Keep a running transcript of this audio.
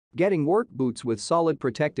Getting work boots with solid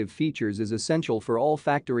protective features is essential for all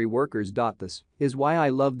factory workers. This is why I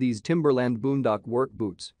love these Timberland Boondock work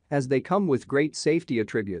boots, as they come with great safety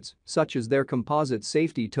attributes, such as their composite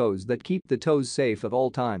safety toes that keep the toes safe at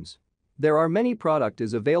all times. There are many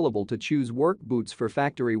products available to choose work boots for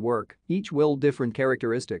factory work, each will different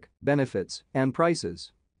characteristic, benefits, and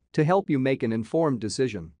prices. To help you make an informed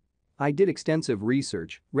decision, I did extensive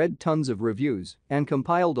research, read tons of reviews, and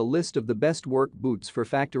compiled a list of the best work boots for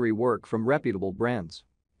factory work from reputable brands.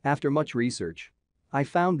 After much research, I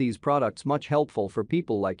found these products much helpful for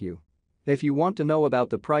people like you. If you want to know about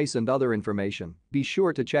the price and other information, be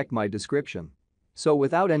sure to check my description. So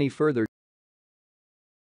without any further.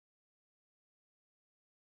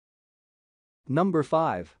 Number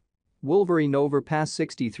 5. Wolverine Overpass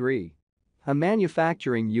 63. A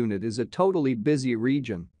manufacturing unit is a totally busy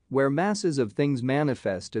region where masses of things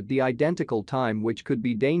manifest at the identical time, which could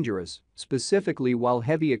be dangerous, specifically while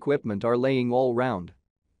heavy equipment are laying all round.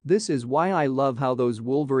 This is why I love how those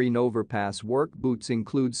Wolverine Overpass work boots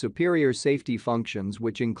include superior safety functions,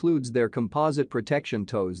 which includes their composite protection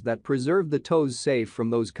toes that preserve the toes safe from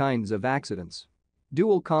those kinds of accidents.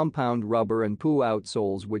 Dual compound rubber and PU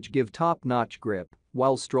outsoles which give top-notch grip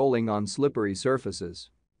while strolling on slippery surfaces.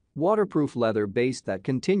 Waterproof leather base that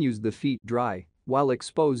continues the feet dry while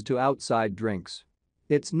exposed to outside drinks.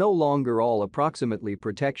 It's no longer all approximately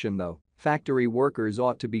protection though, factory workers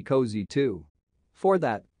ought to be cozy too. For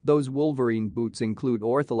that, those Wolverine boots include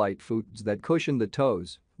ortholite foods that cushion the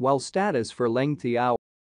toes while status for lengthy hours.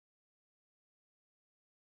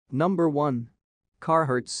 Number 1.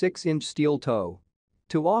 Carhartt 6-inch steel toe.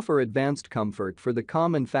 To offer advanced comfort for the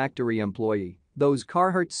common factory employee, those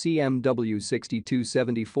Carhartt CMW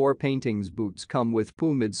 6274 paintings boots come with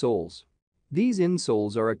PU midsoles. These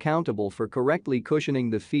insoles are accountable for correctly cushioning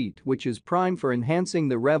the feet, which is prime for enhancing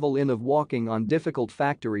the revel-in of walking on difficult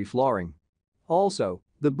factory flooring. Also,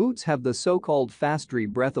 the boots have the so-called fast-dry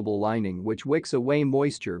breathable lining which wicks away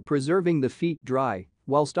moisture, preserving the feet dry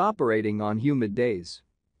whilst operating on humid days.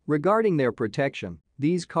 Regarding their protection,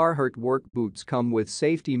 these Carhartt work boots come with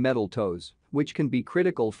safety metal toes, which can be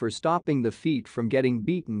critical for stopping the feet from getting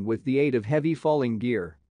beaten with the aid of heavy falling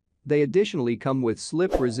gear. They additionally come with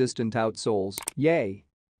slip-resistant outsoles, yay!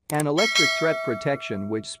 And electric threat protection,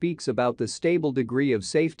 which speaks about the stable degree of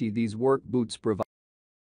safety these work boots provide.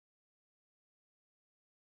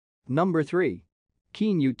 Number 3.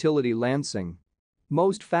 Keen Utility Lansing.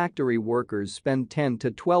 Most factory workers spend 10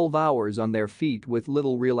 to 12 hours on their feet with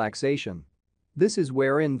little relaxation. This is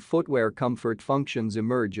wherein footwear comfort functions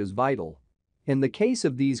emerge as vital. In the case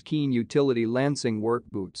of these Keen Utility Lansing work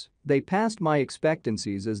boots, they passed my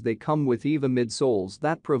expectancies as they come with EVA midsoles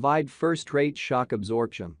that provide first-rate shock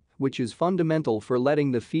absorption, which is fundamental for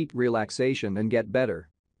letting the feet relaxation and get better.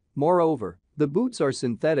 Moreover, the boots are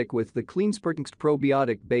synthetic with the CleanSpertNxt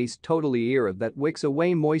probiotic-based Totally era that wicks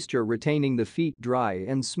away moisture, retaining the feet dry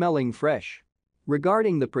and smelling fresh.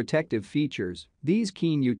 Regarding the protective features, these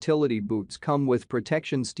Keen Utility boots come with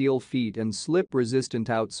protection steel feet and slip-resistant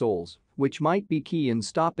outsoles, which might be key in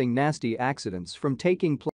stopping nasty accidents from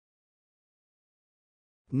taking place.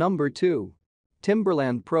 Number 2.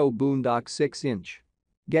 Timberland Pro Boondock 6-inch.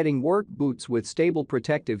 Getting work boots with stable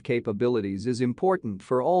protective capabilities is important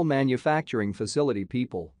for all manufacturing facility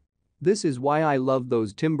people. This is why I love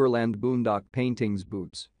those Timberland Boondock paintings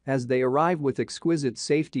boots, as they arrive with exquisite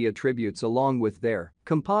safety attributes along with their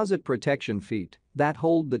composite protection feet that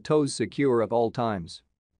hold the toes secure at all times.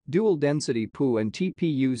 Dual-density PU and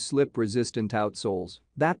TPU slip-resistant outsoles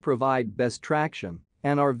that provide best traction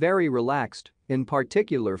and are very relaxed, in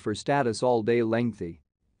particular for status all-day lengthy.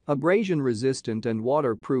 Abrasion-resistant and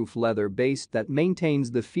waterproof leather base that maintains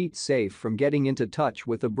the feet safe from getting into touch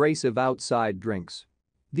with abrasive outside drinks.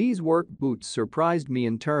 These work boots surprised me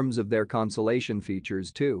in terms of their consolation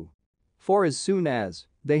features too. For as soon as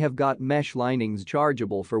they have got mesh linings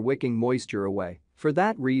chargeable for wicking moisture away, for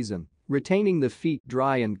that reason, retaining the feet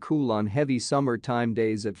dry and cool on heavy summertime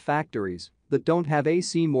days at factories that don't have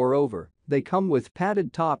AC. Moreover, they come with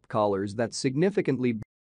padded top collars that significantly.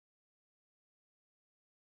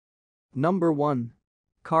 Number 1.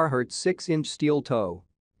 Carhartt 6-inch steel toe.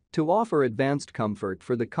 To offer advanced comfort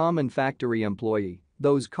for the common factory employee,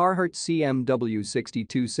 those Carhartt CMW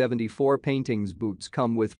 6274 paintings boots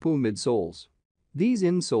come with PU midsoles. These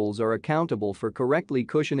insoles are accountable for correctly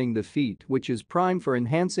cushioning the feet, which is prime for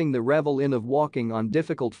enhancing the revel-in of walking on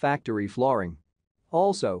difficult factory flooring.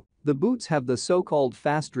 Also, the boots have the so-called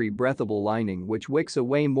fast-dry breathable lining which wicks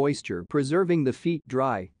away moisture, preserving the feet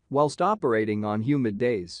dry whilst operating on humid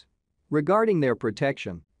days. Regarding their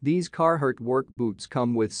protection, these Carhartt work boots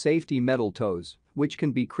come with safety metal toes, which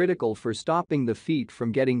can be critical for stopping the feet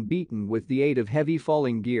from getting beaten with the aid of heavy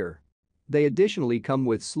falling gear. They additionally come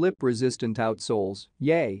with slip-resistant outsoles,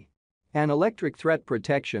 yay! And electric threat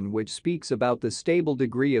protection, which speaks about the stable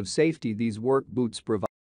degree of safety these work boots provide.